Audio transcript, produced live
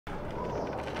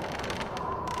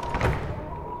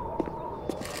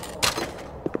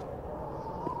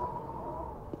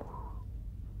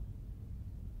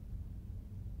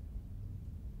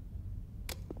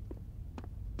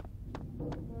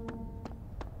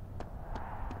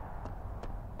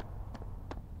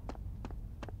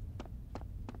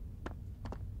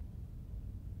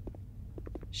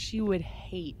she would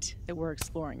hate that we're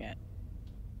exploring it.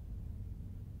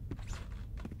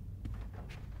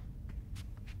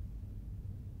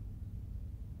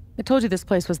 I told you this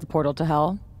place was the portal to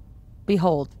hell.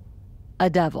 Behold, a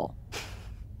devil.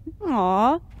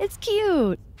 Aw, it's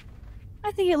cute.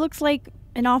 I think it looks like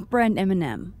an off-brand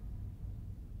M&M.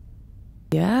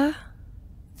 Yeah?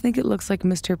 I think it looks like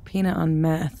Mr. Peanut on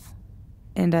meth.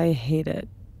 And I hate it.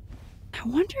 I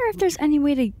wonder if there's any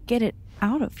way to get it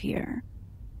out of here.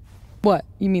 What,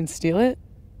 you mean steal it?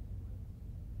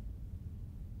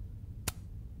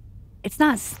 It's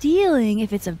not stealing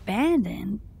if it's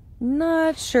abandoned.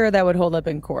 Not sure that would hold up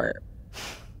in court.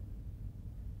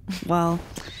 Well,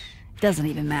 it doesn't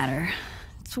even matter.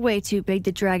 It's way too big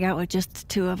to drag out with just the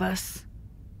two of us.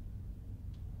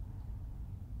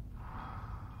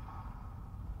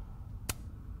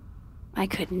 I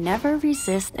could never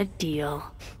resist a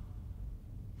deal.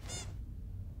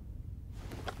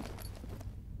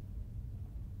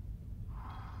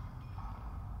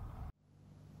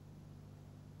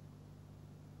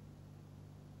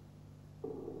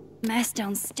 Mess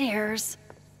downstairs.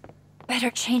 Better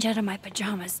change out of my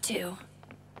pajamas, too.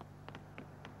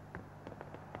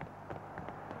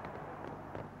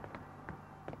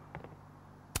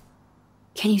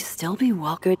 Can you still be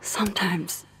welcome?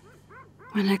 Sometimes,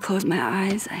 when I close my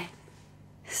eyes, I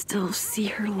still see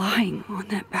her lying on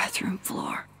that bathroom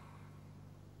floor.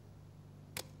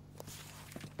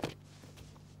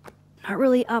 Not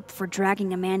really up for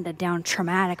dragging Amanda down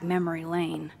traumatic memory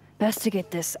lane. Best to get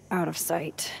this out of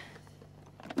sight.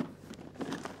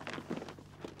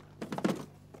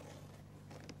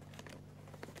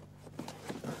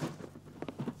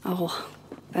 Oh,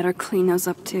 better clean those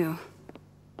up too.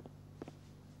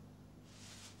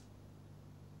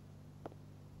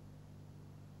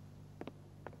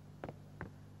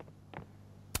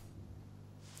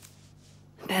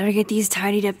 Better get these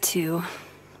tidied up too,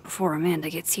 before Amanda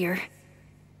gets here.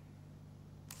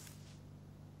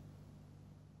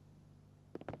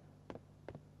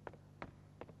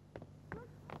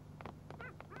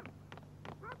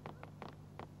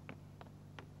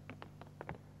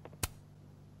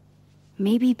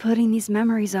 Maybe putting these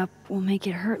memories up will make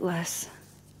it hurt less.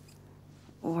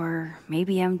 Or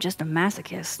maybe I'm just a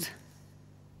masochist.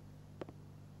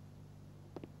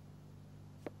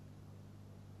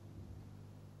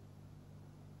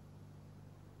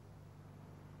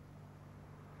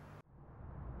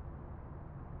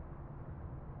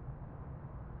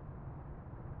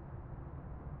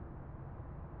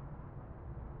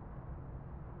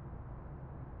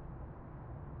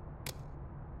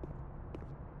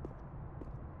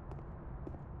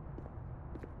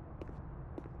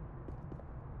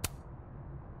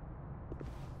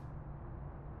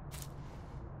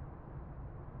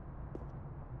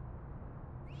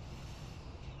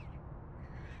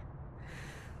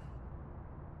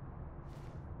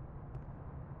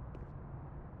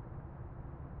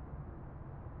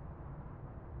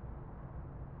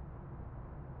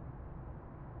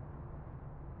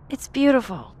 It's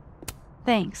beautiful.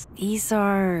 Thanks. These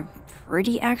are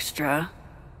pretty extra,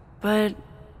 but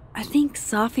I think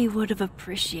Safi would have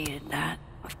appreciated that.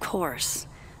 Of course.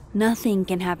 Nothing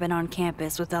can happen on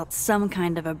campus without some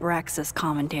kind of Abraxas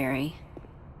commentary.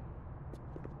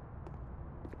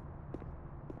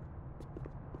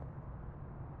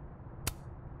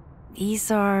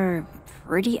 These are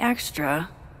pretty extra.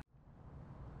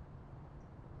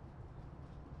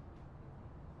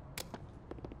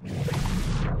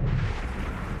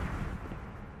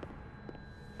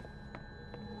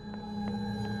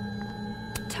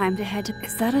 Time to head to...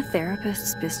 Is that a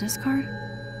therapist's business card?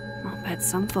 I'll bet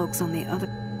some folks on the other...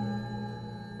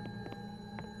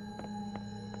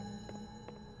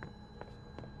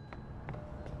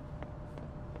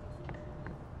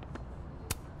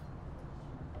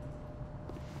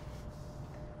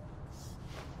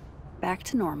 Back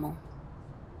to normal.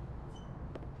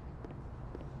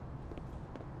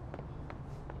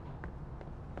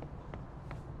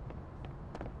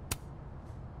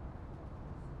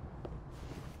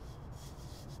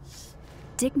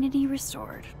 Dignity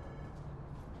restored.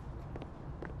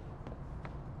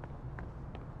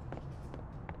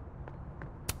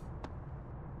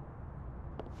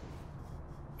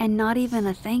 And not even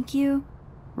a thank you?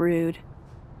 Rude.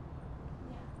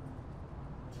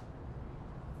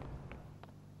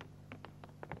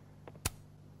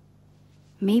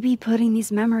 Maybe putting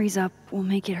these memories up will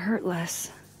make it hurt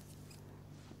less.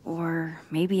 Or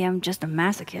maybe I'm just a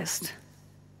masochist.